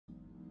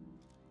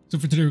So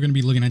for today, we're going to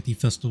be looking at the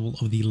Festival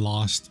of the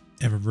Lost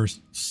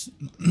Eververse.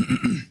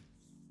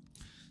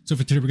 So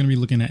for today, we're going to be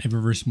looking at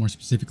Eververse. More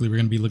specifically, we're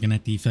going to be looking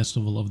at the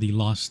Festival of the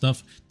Lost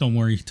stuff. Don't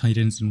worry,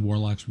 Titans and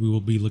Warlocks, we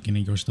will be looking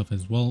at your stuff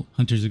as well.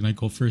 Hunters are going to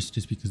go first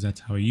just because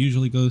that's how it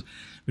usually goes.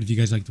 But if you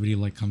guys like the video,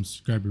 like, comment,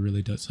 subscribe. It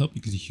really does help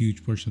because a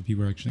huge portion of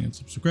people are actually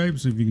unsubscribed.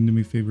 So if you can do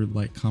me a favor,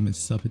 like, comment,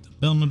 sub, hit the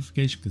bell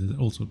notification because it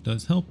also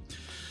does help.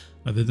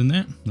 Other than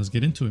that, let's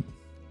get into it.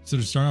 So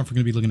to start off, we're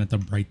going to be looking at the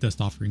Bright Dust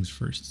offerings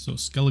first. So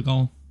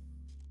Skellige,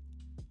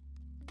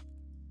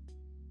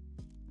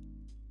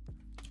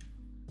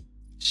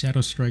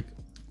 Shadow Strike,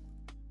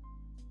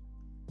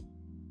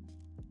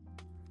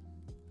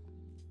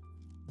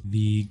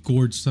 the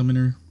Gorge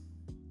Summoner,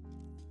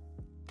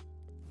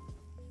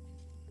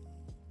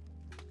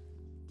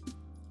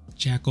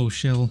 Jackal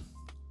Shell,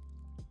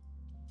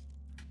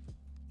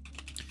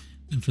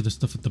 and for the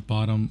stuff at the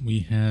bottom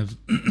we have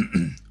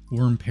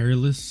Worm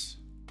Perilous,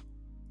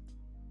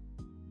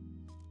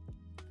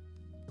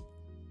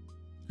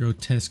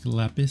 Grotesque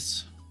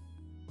Lapis.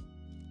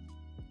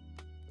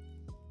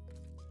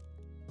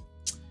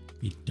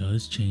 It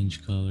does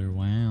change color.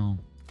 Wow.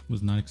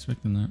 Was not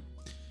expecting that.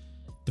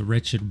 The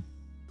Wretched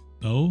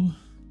Bow?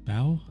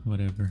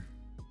 Whatever.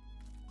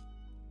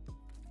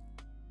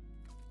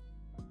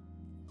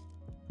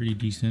 Pretty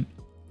decent.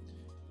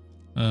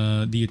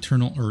 The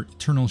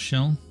Eternal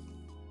Shell.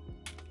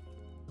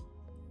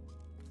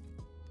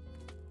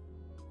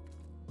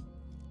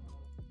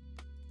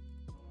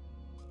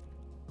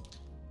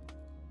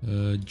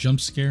 Jump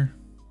Scare.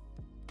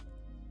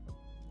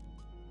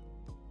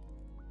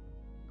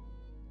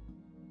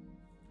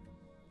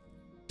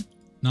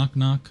 Knock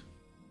Knock.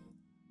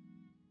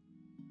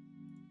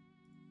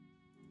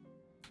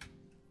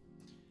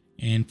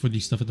 And for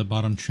the stuff at the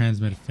bottom,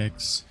 Transmit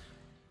Effects,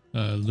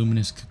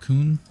 Luminous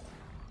Cocoon.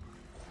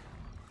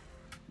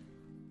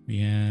 We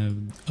have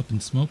Up in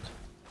Smoke.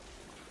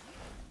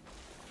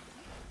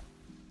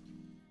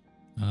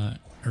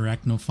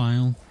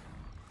 Arachnophile.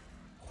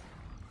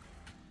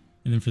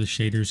 And then for the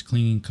shaders,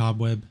 Clinging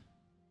Cobweb,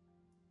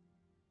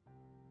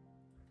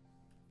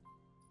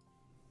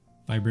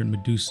 Vibrant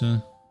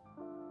Medusa,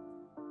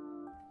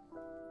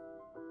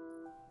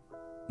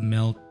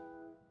 Milk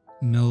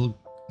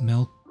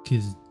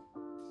is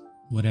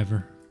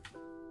whatever,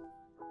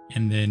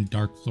 and then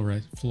Dark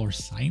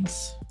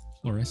Fluorescence.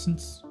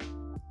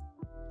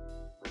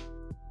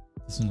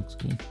 This one looks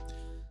cool.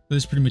 So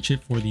that's pretty much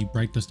it for the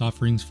Bright Dust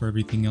offerings. For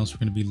everything else, we're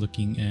going to be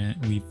looking at,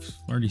 we've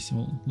already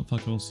seen, well,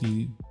 we'll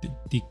see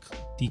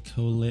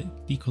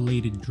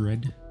Decollated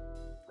Dread,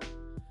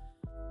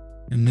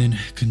 and then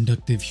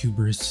Conductive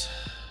Hubris.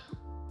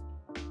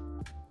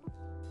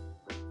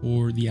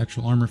 For the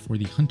actual armor for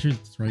the Hunters,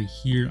 it's right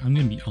here. I'm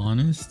going to be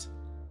honest,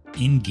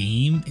 in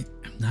game,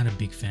 I'm not a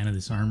big fan of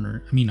this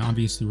armor. I mean,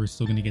 obviously, we're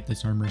still going to get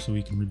this armor so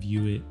we can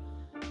review it.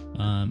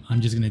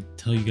 I'm just going to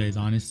tell you guys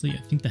honestly, I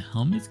think the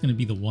helmet's going to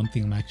be the one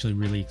thing I'm actually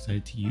really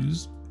excited to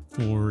use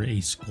for a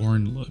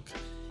Scorn look.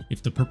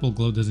 If the purple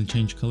glow doesn't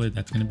change color,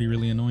 that's going to be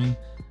really annoying.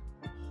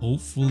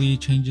 Hopefully it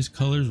changes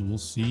colors. We'll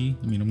see.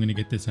 I mean, I'm going to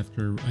get this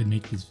after I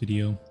make this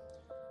video.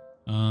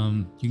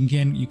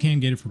 You can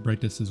get it for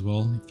Bright Dust as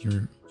well if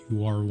you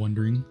are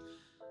wondering.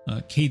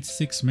 Cayde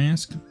 6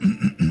 mask.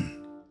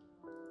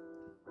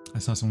 I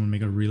saw someone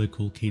make a really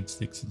cool Cayde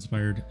 6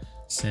 inspired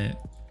set,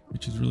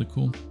 which is really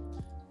cool.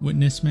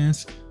 Witness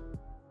mask.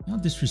 How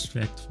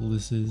disrespectful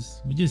this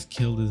is. We just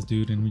killed this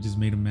dude and we just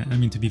made him mad. I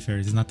mean, to be fair,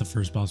 this is not the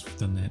first boss we've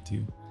done that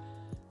to.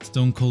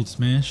 Stone Cold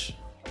Smash.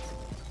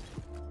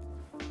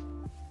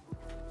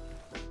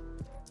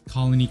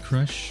 Colony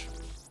Crush.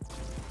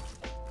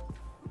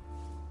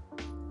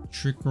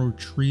 Trick or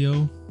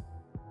Trio.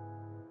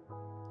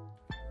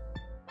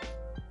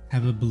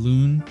 Have a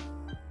Balloon.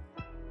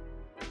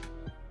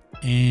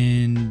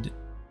 And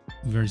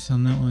we've already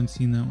seen that one.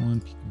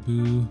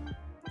 Peekaboo.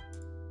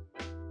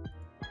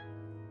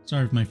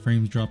 Sorry if my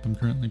frames drop. I'm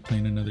currently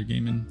playing another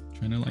game and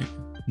trying to like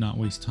not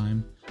waste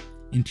time.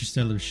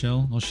 Interstellar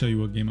Shell. I'll show you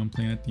what game I'm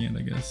playing at the end,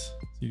 I guess, so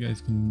you guys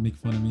can make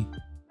fun of me.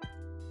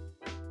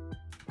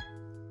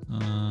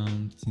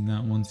 Seen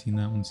that one.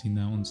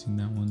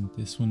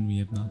 This one we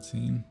have not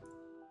seen.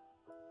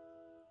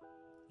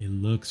 It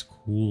looks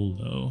cool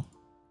though.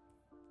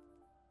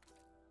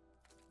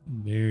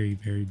 Very,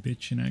 very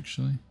bitchin'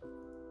 actually.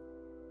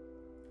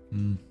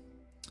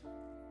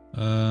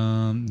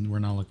 We're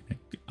not looking at,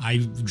 I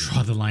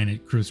draw the line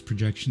at gross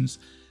projections.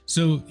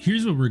 So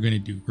here's what we're going to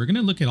do. We're going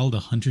to look at all the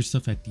Hunter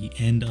stuff at the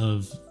end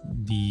of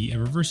the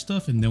Eververse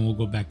stuff, and then we'll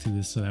go back to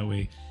this so that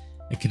way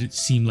it could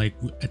seem like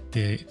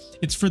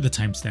it's for the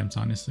timestamps,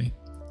 honestly.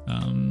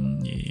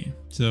 Yeah.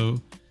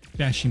 So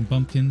Bashing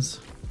Bumpkins,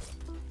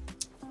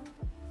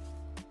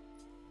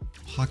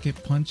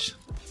 Pocket Punch,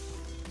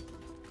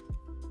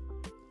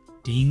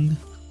 Ding,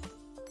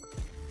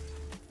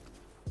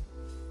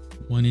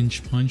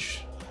 1-inch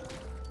Punch,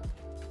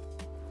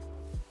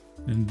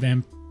 and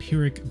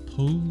Vampiric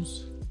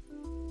Pose,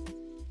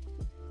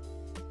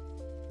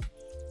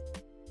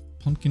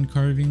 Pumpkin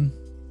Carving,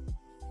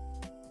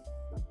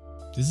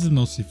 This is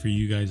mostly for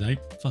you guys. I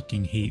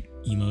fucking hate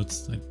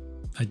emotes.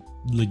 I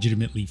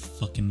legitimately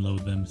fucking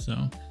loathe them.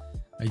 So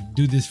I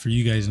do this for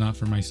you guys, not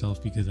for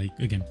myself, because I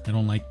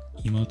don't like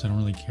emotes. I don't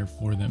really care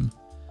for them.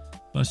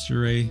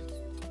 Buster Ray.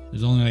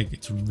 There's only like,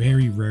 it's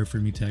very rare for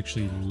me to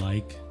actually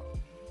like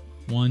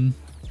one.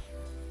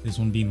 This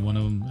one being one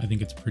of them. I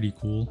think it's pretty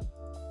cool.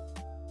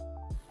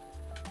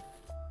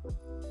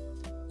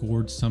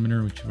 Gourd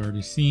Summoner, which you've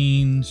already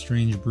seen.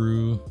 Strange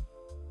Brew.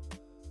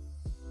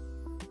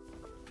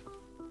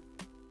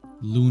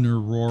 Lunar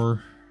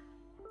Roar.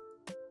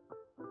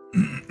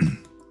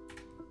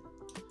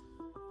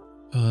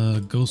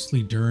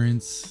 Ghostly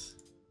Durance.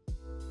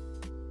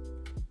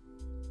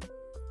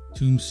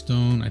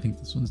 Tombstone. I think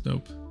this one's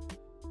dope.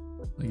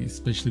 Like,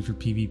 especially for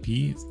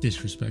PvP, it's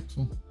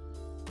disrespectful.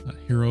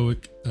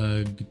 Heroic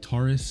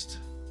Guitarist.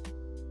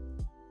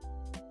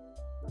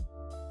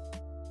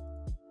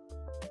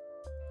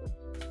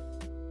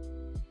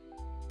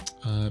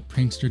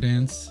 Prankster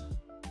Dance.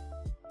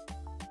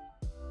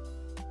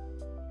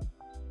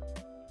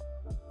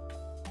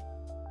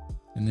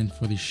 And then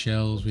for the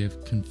shells, we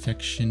have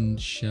Confection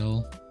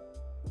Shell.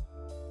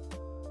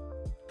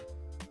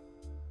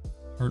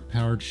 Heart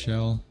Powered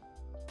Shell.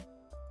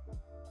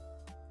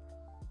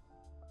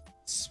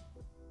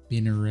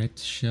 Spinneret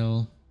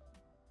Shell.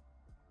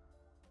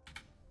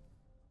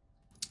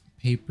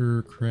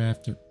 Paper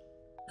Craft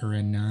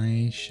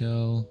Aranai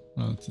Shell.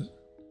 Oh, it's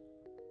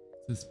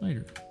a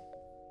spider.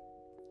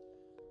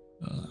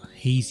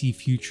 Hazy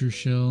Future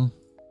Shell.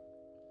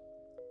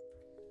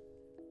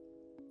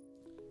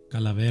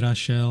 Calavera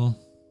Shell.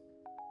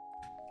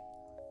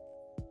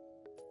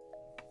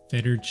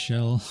 Fettered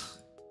Shell.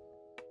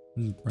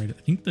 This is bright.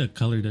 I think the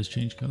color does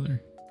change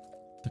color.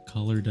 The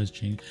color does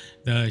change.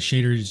 The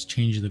shaders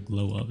change the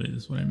glow of it,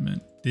 is what I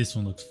meant. This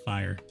one looks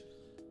fire.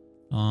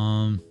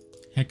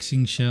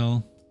 Hexing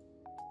Shell.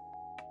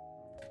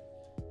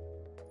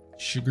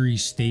 Sugary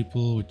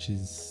Staple, which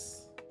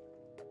is...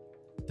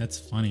 That's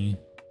funny.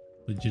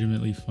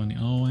 Legitimately funny.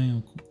 Oh,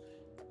 wow.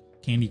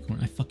 Candy Corn.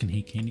 I fucking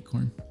hate Candy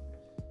Corn.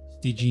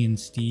 Stygian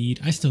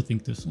Steed. I still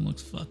think this one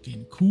looks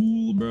fucking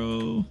cool,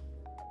 bro.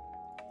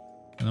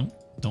 I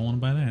don't want to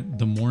buy that.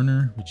 The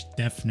Mourner, which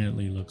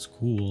definitely looks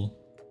cool.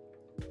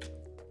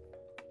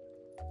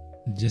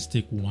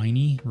 Majestic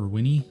Whiny or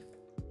Winnie.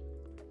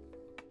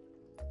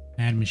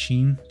 Mad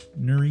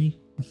Machinery.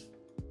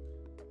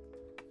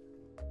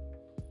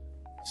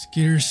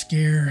 Skitter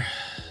Scare.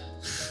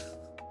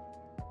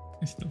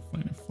 I still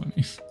find it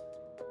funny.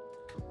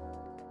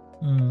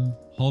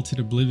 Halted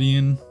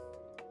Oblivion.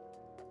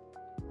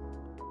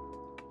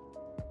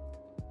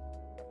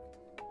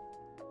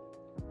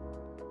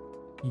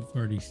 You've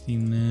already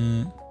seen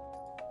that.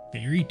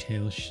 Fairy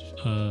Tale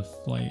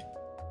Flight.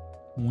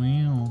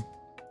 Wow.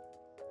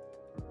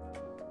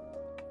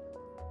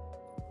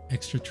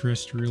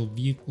 Extraterrestrial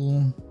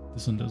Vehicle.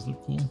 This one does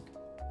look cool.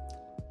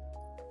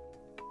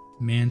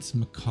 Man's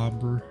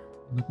Macabre.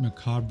 Look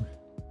macabre.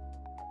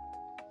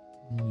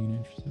 Oh, you're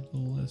interested a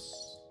little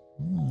less.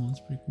 Oh,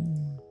 that's pretty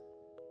cool.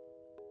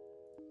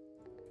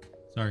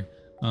 Sorry.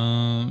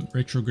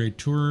 Retrograde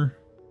Tour.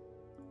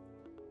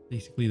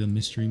 Basically the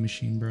mystery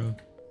machine, bro.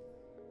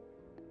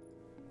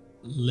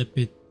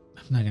 Lipid.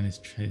 I'm not gonna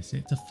try to say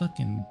it. It's a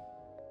fucking...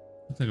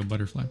 Looks like a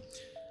butterfly.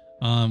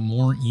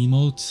 More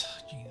emotes.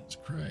 Jesus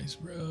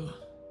Christ, bro.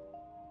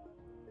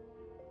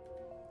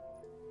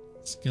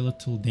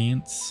 Skeletal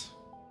Dance.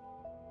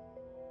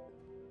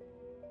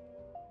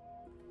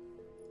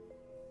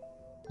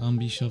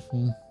 Zombie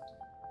Shuffle.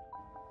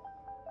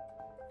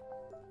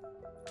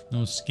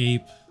 No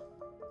Escape.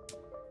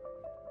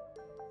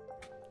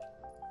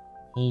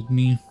 Hold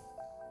Me.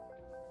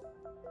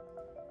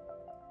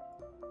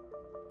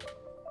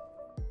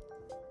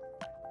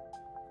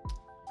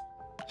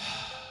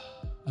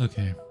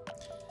 Okay.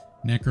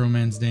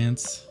 Necroman's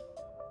Dance.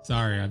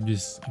 Sorry, I'm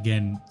just,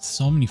 again,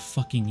 so many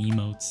fucking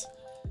emotes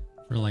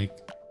for like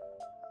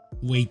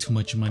way too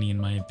much money in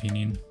my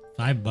opinion.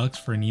 $5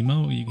 for an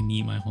emote, you can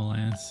eat my whole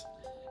ass.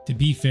 To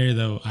be fair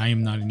though, I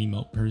am not an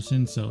emote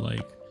person, so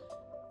like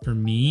for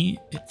me,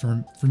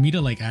 for me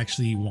to like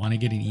actually want to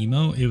get an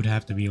emote, it would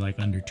have to be like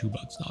under $2,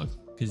 dog.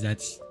 Because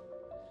it's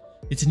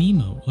an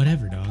emote,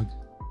 whatever, dog.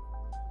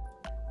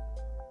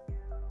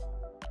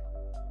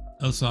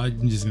 Also,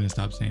 I'm just gonna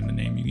stop saying the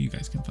name. You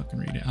guys can fucking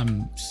read it.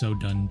 I'm so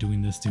done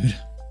doing this, dude.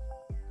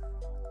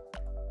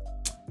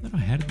 I thought I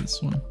had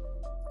this one.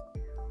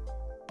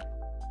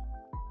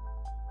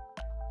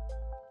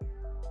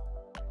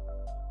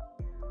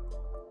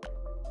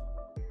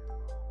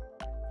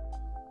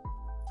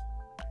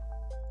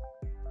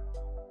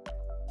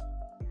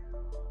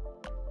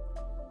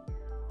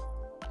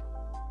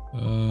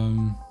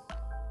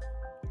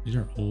 These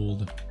are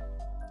old.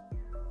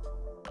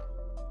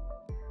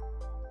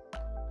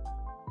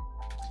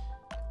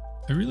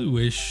 I really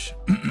wish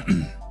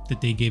that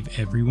they gave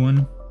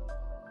everyone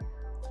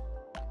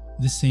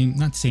the same,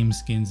 not same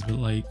skins, but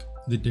like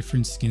the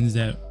different skins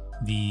that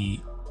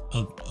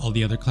of all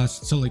the other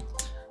classes. So like,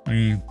 I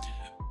mean,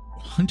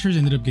 Hunters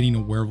ended up getting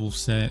a werewolf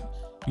set.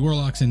 The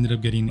Warlocks ended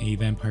up getting a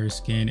vampire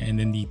skin, and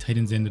then the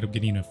Titans ended up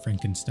getting a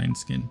Frankenstein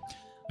skin.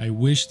 I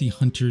wish the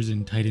Hunters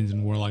and Titans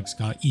and Warlocks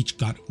each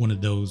got one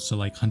of those. So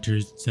like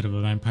Hunters, instead of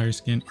a vampire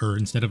skin, or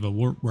instead of a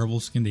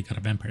werewolf skin, they got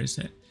a vampire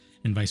set,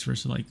 and vice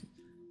versa, like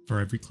for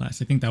every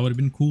class. I think that would have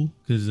been cool,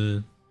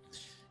 because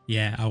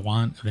yeah, I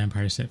want a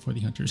vampire set for the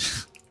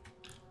Hunters.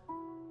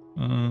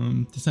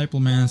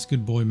 Disciple mask,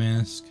 good boy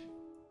mask.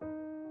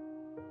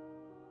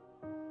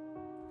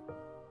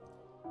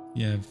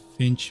 Yeah,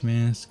 Finch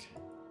mask.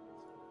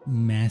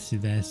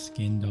 Massive ass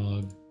skin,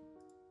 dog.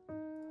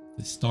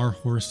 The Star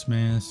Horse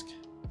mask.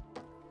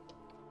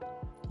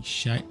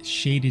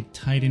 Shaded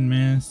Titan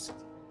mask.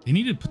 They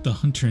need to put the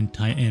Hunter and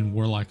Titan and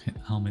Warlock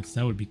helmets.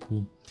 That would be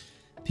cool.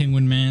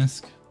 Penguin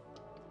mask.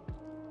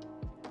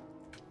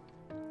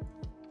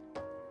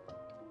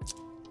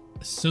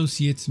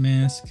 Associates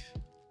mask.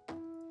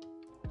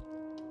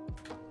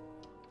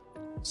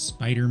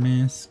 Spider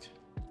mask.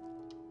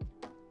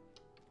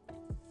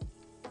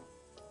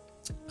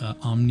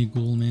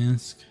 Omnigul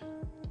mask.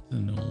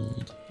 An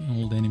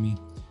old enemy.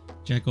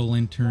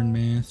 Jack-o'-lantern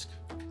mask.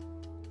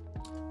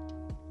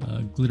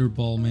 Glitter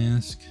ball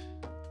mask.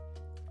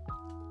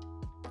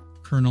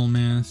 Colonel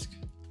mask.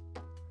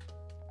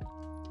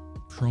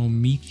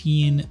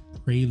 Promethean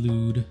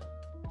prelude.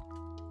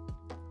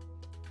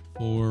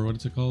 For what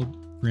is it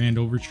called? Grand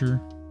Overture.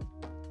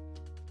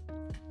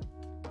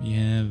 We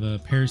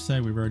have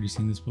Parasite. We've already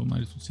seen this, but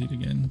might as well see it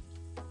again.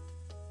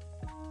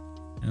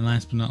 And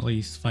last but not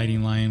least,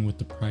 Fighting Lion with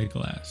the Pride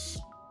Glass.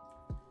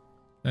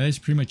 That is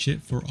pretty much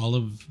it for all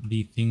of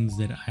the things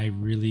that I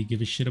really give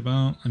a shit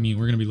about. I mean,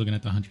 we're going to be looking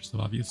at the Hunter stuff,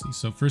 obviously.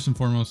 So first and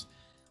foremost,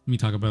 let me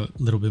talk about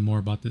a little bit more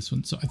about this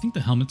one. So I think the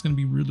helmet's going to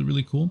be really,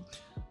 really cool.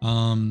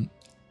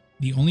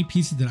 The only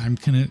pieces that I'm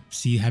going to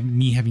see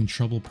me having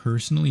trouble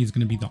personally is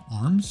going to be the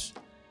arms.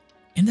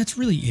 And that's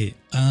really it.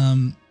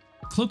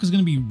 Cloak is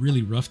going to be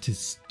really rough to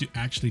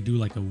actually do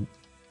like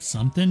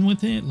something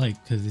with it,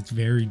 like, because it's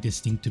very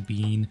distinct to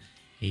being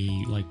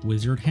a like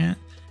wizard hat.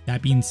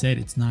 That being said,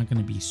 it's not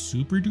going to be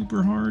super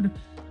duper hard.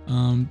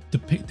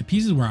 The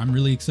pieces where I'm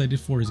really excited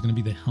for is going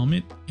to be the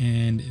helmet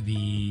and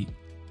the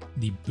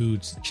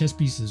boots. Chest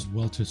piece as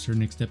well to a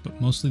certain extent,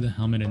 but mostly the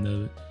helmet and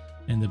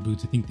the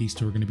boots. I think these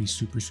two are going to be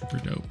super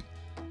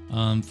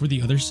dope. For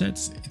the other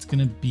sets, it's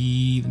going to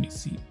be, let me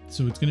see.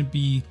 So it's going to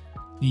be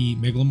the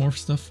Megalomorph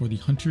stuff for the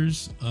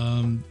Hunters.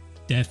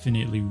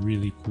 Definitely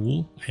really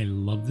cool. I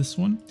love this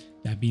one.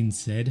 That being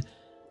said,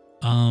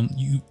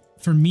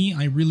 for me,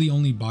 I really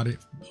only bought it,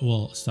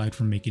 well, aside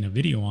from making a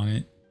video on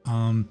it.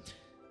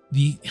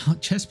 The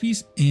chest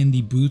piece and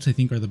the boots, I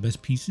think, are the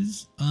best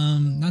pieces.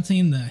 Not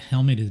saying the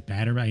helmet is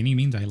bad or by any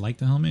means. I like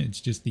the helmet.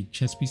 It's just the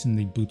chest piece and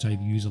the boots I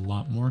use a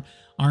lot more.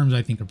 Arms,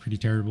 I think, are pretty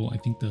terrible. I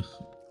think the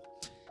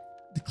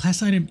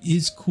class item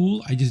is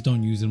cool. I just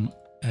don't use them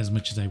as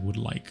much as I would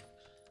like.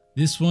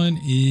 This one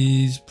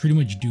is pretty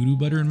much doo-doo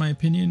butter in my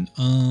opinion.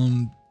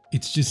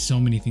 It's just so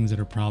many things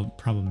that are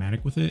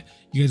problematic with it.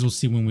 You guys will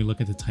see when we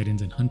look at the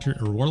Titans and Hunter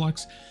or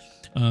Warlocks.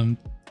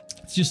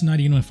 It's just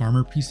not enough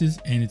armor pieces,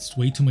 and it's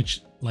way too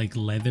much like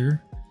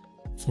leather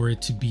for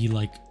it to be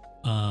like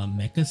a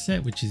mecha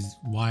set, which is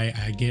why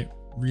I get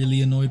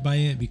really annoyed by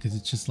it, because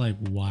it's just like,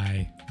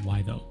 why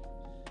though?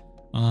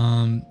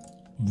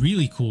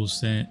 Really cool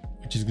set,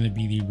 which is going to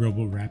be the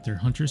Roboraptor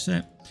Hunter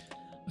set.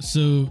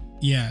 So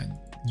yeah,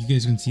 you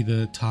guys can see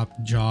the top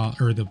jaw,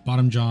 or the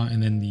bottom jaw,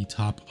 and then the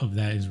top of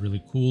that is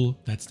really cool.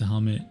 That's the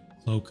helmet,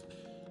 cloak.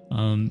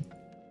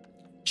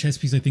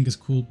 Chest piece I think is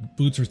cool.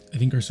 Boots I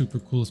think are super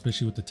cool,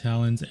 especially with the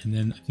talons. And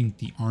then I think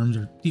the arms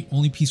are the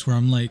only piece where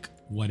I'm like,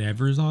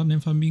 whatever is on,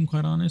 if I'm being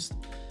quite honest.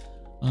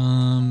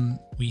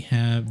 We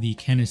have the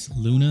Canis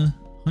Luna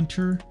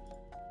Hunter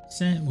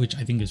set, which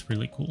I think is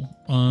really cool.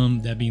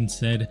 That being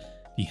said,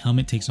 the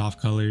helmet takes off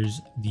colors.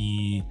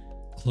 The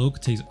cloak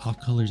takes off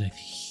colors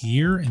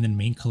here, and then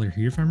main color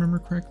here, if I remember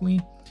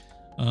correctly.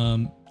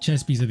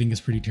 Chest piece I think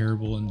is pretty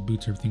terrible, and the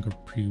boots I think are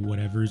pretty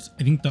whatevers.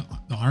 I think the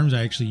arms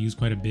I actually use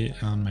quite a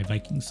bit on my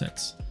Viking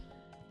sets.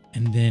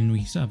 And then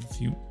we still have a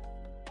few.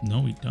 No,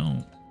 we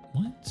don't.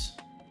 What?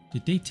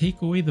 Did they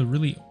take away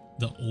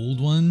the old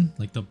one,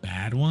 like the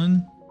bad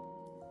one?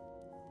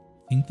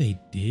 I think they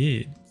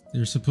did.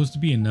 There's supposed to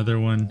be another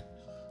one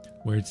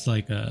where it's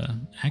like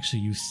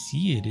actually you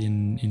see it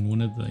in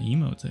one of the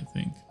emotes, I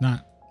think.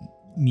 Not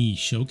me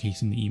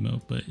showcasing the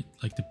emote, but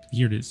like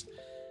here it is.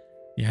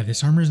 Yeah,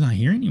 this armor is not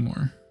here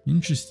anymore.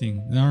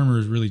 Interesting. The armor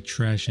is really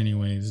trash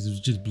anyways. It was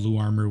just blue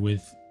armor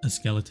with a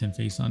skeleton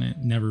face on it.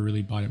 Never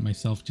really bought it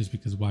myself, just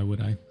because why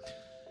would I?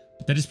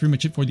 But that is pretty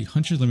much it for the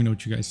Hunters. Let me know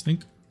what you guys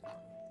think.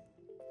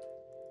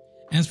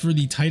 As for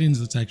the Titans,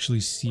 let's actually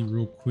see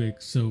real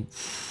quick. So,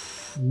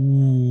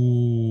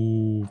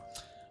 ooh,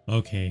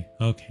 okay.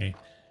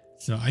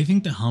 So I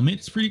think the helmet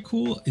is pretty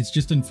cool. It's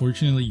just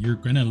unfortunately you're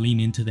gonna lean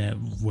into that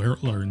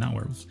Warlock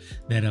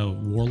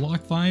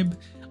vibe.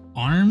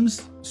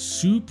 Arms,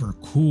 super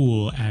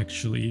cool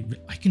actually.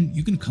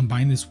 You can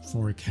combine this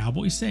for a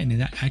cowboy set, and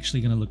it's actually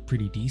gonna look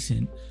pretty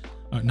decent.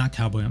 Not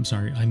cowboy, I'm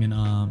sorry. I mean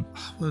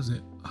what was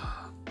it?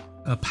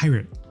 A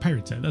pirate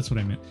set. That's what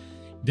I meant.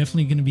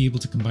 Definitely going to be able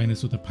to combine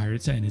this with a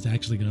pirate set, and it's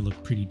actually going to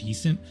look pretty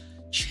decent.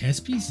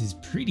 Chest piece is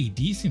pretty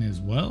decent as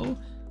well.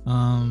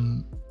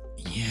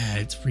 Yeah,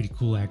 it's pretty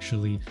cool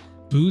actually.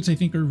 Boots I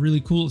think are really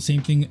cool.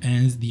 Same thing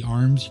as the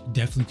arms. You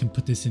definitely can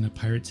put this in a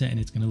pirate set and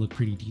it's going to look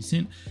pretty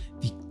decent.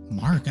 The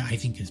mark I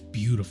think is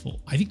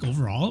beautiful. I think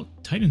overall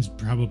Titans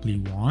probably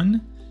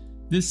won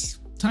this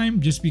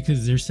time just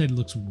because their set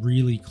looks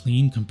really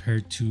clean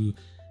compared to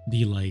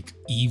the like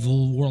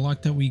evil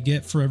warlock that we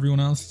get for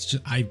everyone else. It's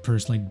just, I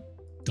personally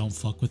don't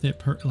fuck with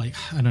it. Like,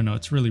 I don't know,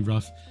 it's really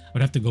rough. I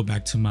would have to go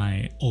back to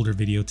my older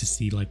video to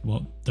see like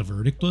what the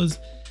verdict was,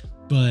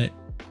 but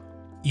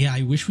yeah,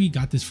 I wish we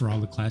got this for all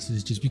the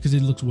classes just because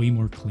it looks way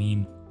more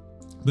clean.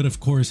 But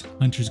of course,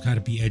 Hunter's got to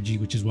be edgy,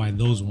 which is why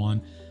those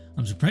won.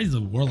 I'm surprised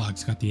the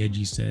Warlocks got the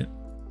edgy set.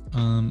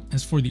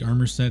 As for the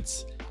armor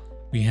sets,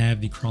 we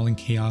have the Crawling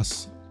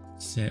Chaos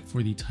set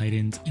for the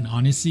Titans. And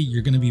honestly,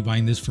 you're going to be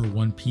buying this for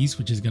one piece,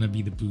 which is going to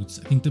be the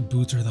boots. I think the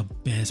boots are the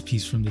best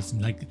piece from this,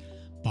 like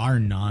bar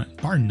none,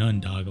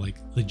 dog. Like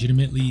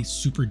legitimately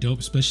super dope,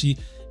 especially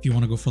if you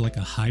want to go for like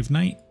a Hive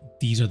Knight.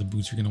 These are the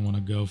boots you're going to want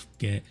to go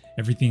get.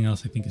 Everything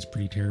else I think is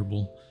pretty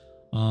terrible.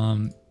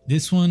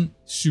 This one,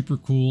 super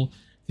cool.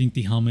 I think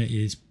the helmet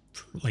is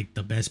like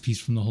the best piece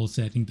from the whole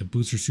set. I think the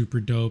boots are super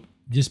dope.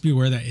 Just be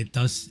aware that it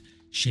does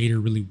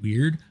shader really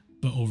weird,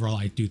 but overall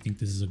I do think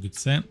this is a good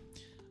set.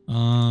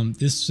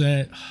 This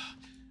set,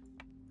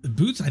 the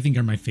boots I think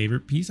are my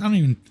favorite piece.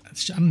 I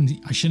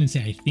shouldn't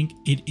say I think,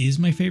 it is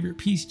my favorite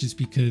piece just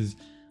because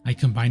I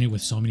combine it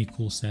with so many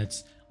cool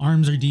sets.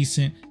 Arms are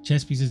decent,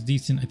 chest piece is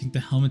decent. I think the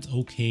helmet's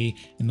okay,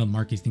 and the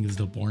mark I think is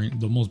the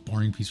most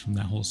boring piece from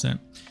that whole set.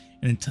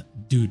 And then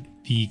dude,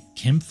 the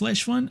Chem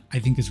Flesh one I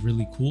think is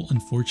really cool.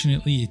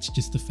 Unfortunately, it's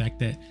just the fact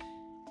that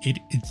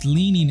it's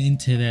leaning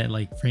into that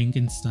like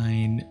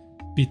Frankenstein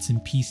bits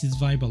and pieces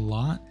vibe a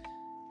lot,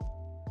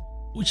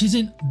 which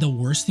isn't the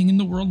worst thing in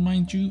the world,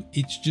 mind you.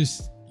 It's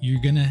just you're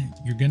gonna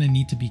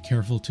need to be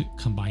careful to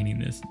combining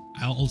this.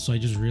 I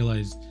just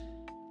realized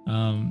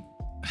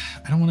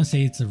I don't want to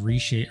say it's a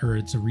reshape or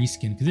it's a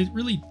reskin because it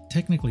really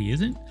technically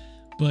isn't,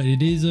 but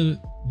it is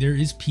there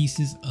is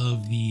pieces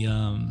of the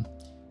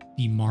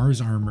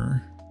Mars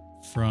armor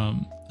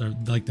from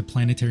like the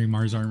planetary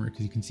Mars armor,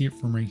 because you can see it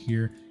from right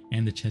here,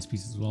 and the chest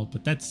piece as well.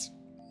 But that's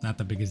not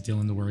the biggest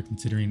deal in the world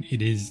considering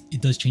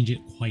it does change it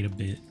quite a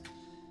bit.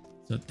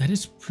 So that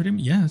is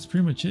that's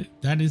pretty much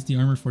it. That is the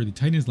armor for the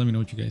Titans. Let me know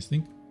what you guys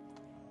think.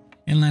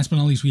 And last but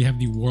not least, we have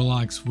the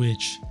Warlocks,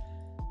 which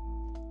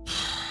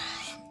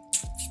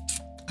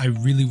I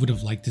really would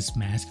have liked this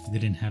mask if they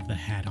didn't have the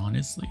hat,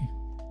 honestly,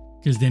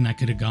 because then I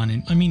could have gone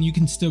in. I mean, you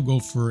can still go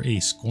for a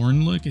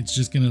Scorn look. It's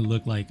just gonna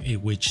look like a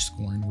witch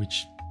Scorn,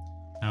 which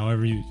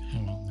however you, I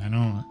don't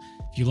know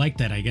if you like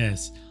that, I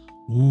guess.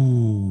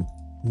 Ooh,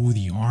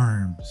 the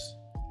arms.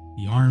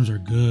 The arms are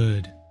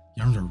good.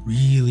 The arms are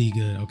really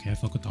good. Okay, I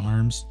fuck with the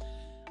arms.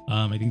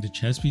 I think the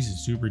chest piece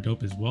is super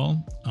dope as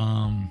well.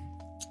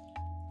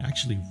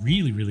 Actually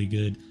really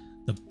good.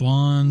 The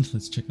bond,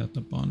 let's check out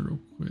the bond real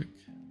quick.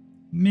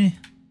 Meh,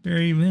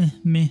 very meh.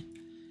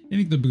 I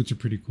think the boots are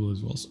pretty cool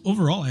as well. So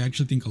overall, I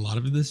actually think a lot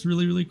of this is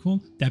really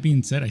cool. That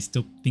being said, I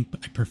still think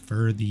I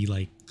prefer the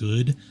like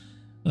good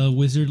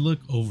wizard look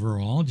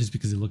overall, just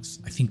because it looks,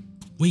 I think,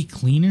 way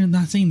cleaner. I'm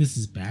not saying this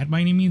is bad by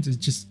any means. It's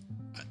just,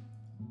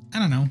 I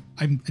don't know.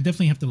 I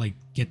definitely have to like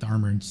get the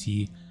armor and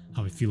see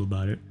how I feel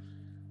about it.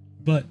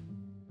 But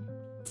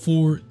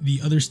for the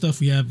other stuff,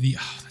 we have the,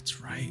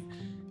 that's right,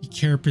 the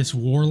Carapace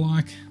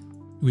Warlock,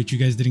 which you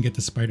guys didn't get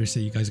the spider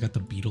set. You guys got the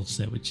beetle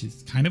set, which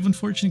is kind of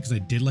unfortunate because I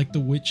did like the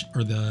witch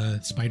or the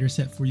spider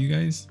set for you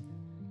guys.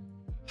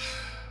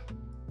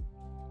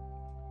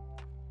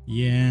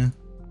 Yeah.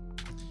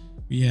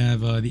 We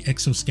have the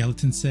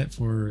exoskeleton set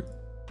for,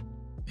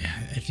 yeah,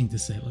 I think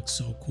this set looks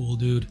so cool,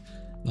 dude.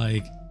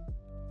 Like,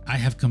 I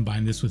have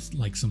combined this with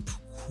like some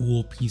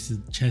cool pieces,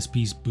 chest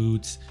piece,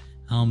 boots,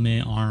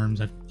 helmet,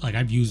 arms.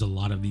 I've used a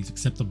lot of these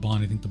except the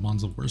bond. I think the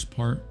bond's the worst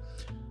part.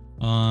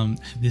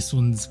 This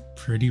one's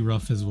pretty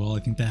rough as well. I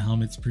think that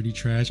helmet's pretty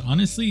trash.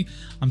 Honestly,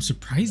 I'm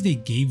surprised they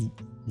gave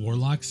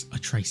Warlocks a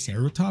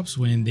Triceratops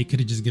when they could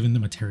have just given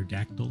them a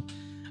pterodactyl.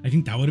 I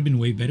think that would have been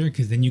way better,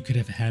 because then you could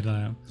have had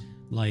a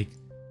like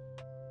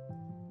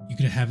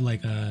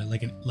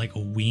a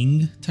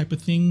wing type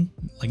of thing,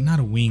 like not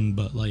a wing,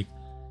 but like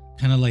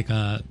kind of like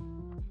a,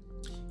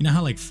 you know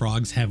how like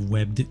frogs have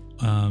webbed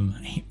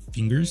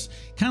fingers,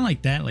 kind of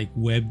like that, like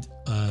webbed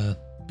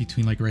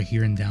between like right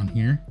here and down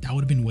here. That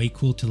would have been way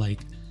cool to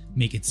like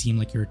make it seem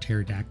like you're a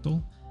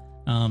pterodactyl,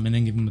 and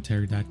then give them a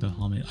pterodactyl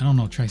helmet. I don't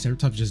know,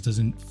 Triceratops just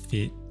doesn't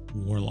fit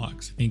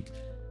Warlocks. I think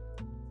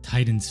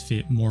Titans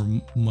fit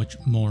much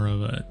more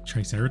of a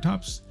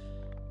Triceratops,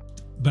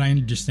 but I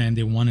understand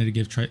they wanted to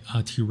give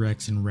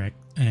T-Rex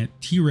and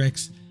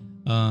T-Rex,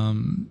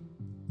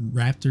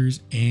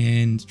 Raptors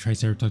and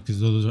Triceratops, because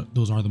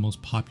those are the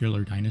most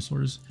popular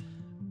dinosaurs.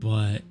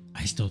 But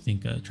I still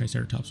think a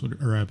Triceratops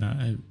would, or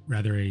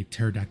rather a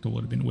pterodactyl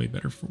would have been way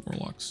better for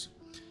Warlocks.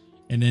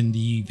 And then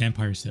the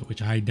vampire set,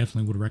 which I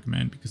definitely would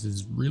recommend because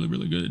it's really,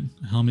 really good.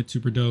 Helmet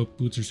super dope,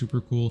 boots are super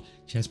cool,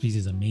 chest piece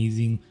is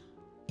amazing,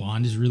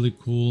 bond is really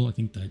cool. I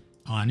think that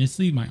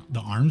honestly the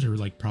arms are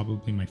like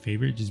probably my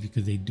favorite, just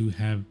because they do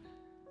have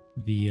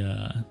the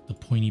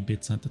pointy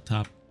bits at the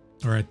top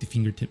or at the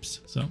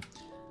fingertips. So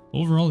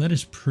overall, that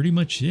is pretty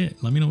much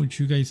it. Let me know what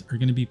you guys are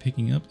going to be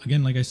picking up.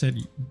 Again, like I said,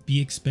 be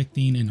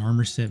expecting an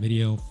armor set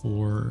video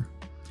for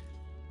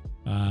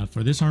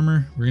this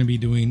armor. We're going to be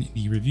doing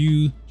the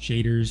review,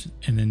 shaders,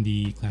 and then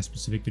the class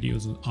specific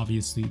videos.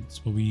 Obviously,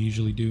 that's what we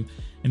usually do.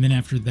 And then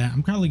after that,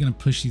 I'm probably going to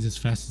push these as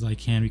fast as I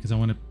can because I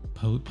want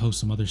to post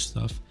some other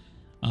stuff.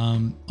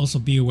 Also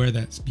be aware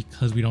that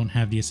because we don't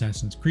have the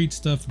Assassin's Creed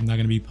stuff, I'm not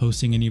going to be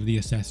posting any of the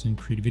Assassin's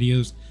Creed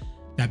videos.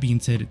 That being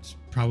said, it's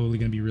probably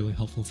going to be really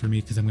helpful for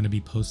me because I'm going to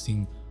be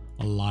posting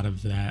a lot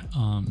of that.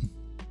 I'm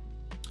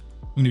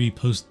going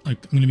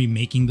to be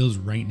making those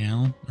right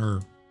now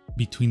or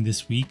between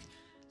this week,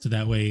 so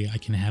that way I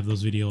can have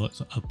those videos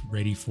up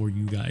ready for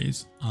you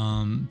guys.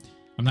 I'm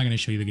not going to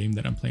show you the game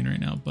that I'm playing right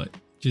now, but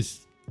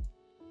just,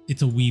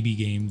 it's a weeby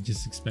game.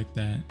 Just expect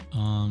that.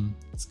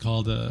 It's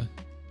called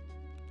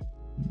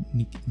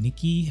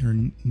Nikki,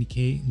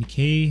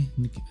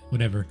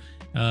 whatever.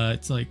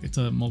 It's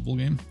a mobile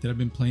game that I've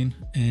been playing,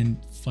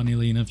 and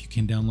funnily enough, you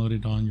can download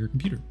it on your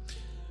computer.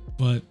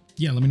 But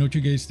yeah, let me know what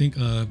you guys think.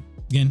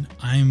 Again,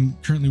 I'm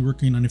currently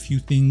working on a few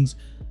things,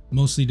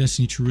 mostly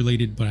Destiny 2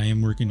 related, but I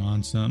am working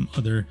on some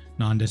other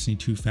non-Destiny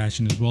 2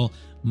 fashion as well.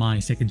 My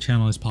second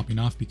channel is popping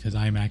off because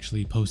I'm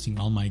actually posting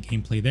all my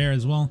gameplay there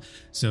as well.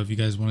 So if you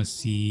guys want to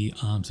see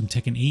some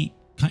Tekken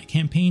 8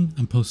 campaign,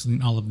 I'm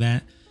posting all of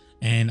that.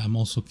 And I'm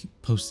also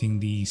posting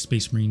the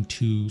Space Marine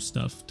 2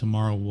 stuff.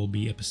 Tomorrow will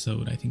be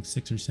episode, I think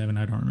 6 or 7,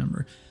 I don't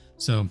remember.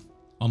 So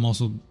I'm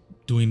also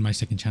doing my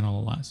second channel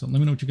a lot. So let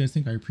me know what you guys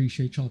think. I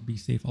appreciate y'all. Be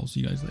safe. I'll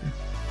see you guys later.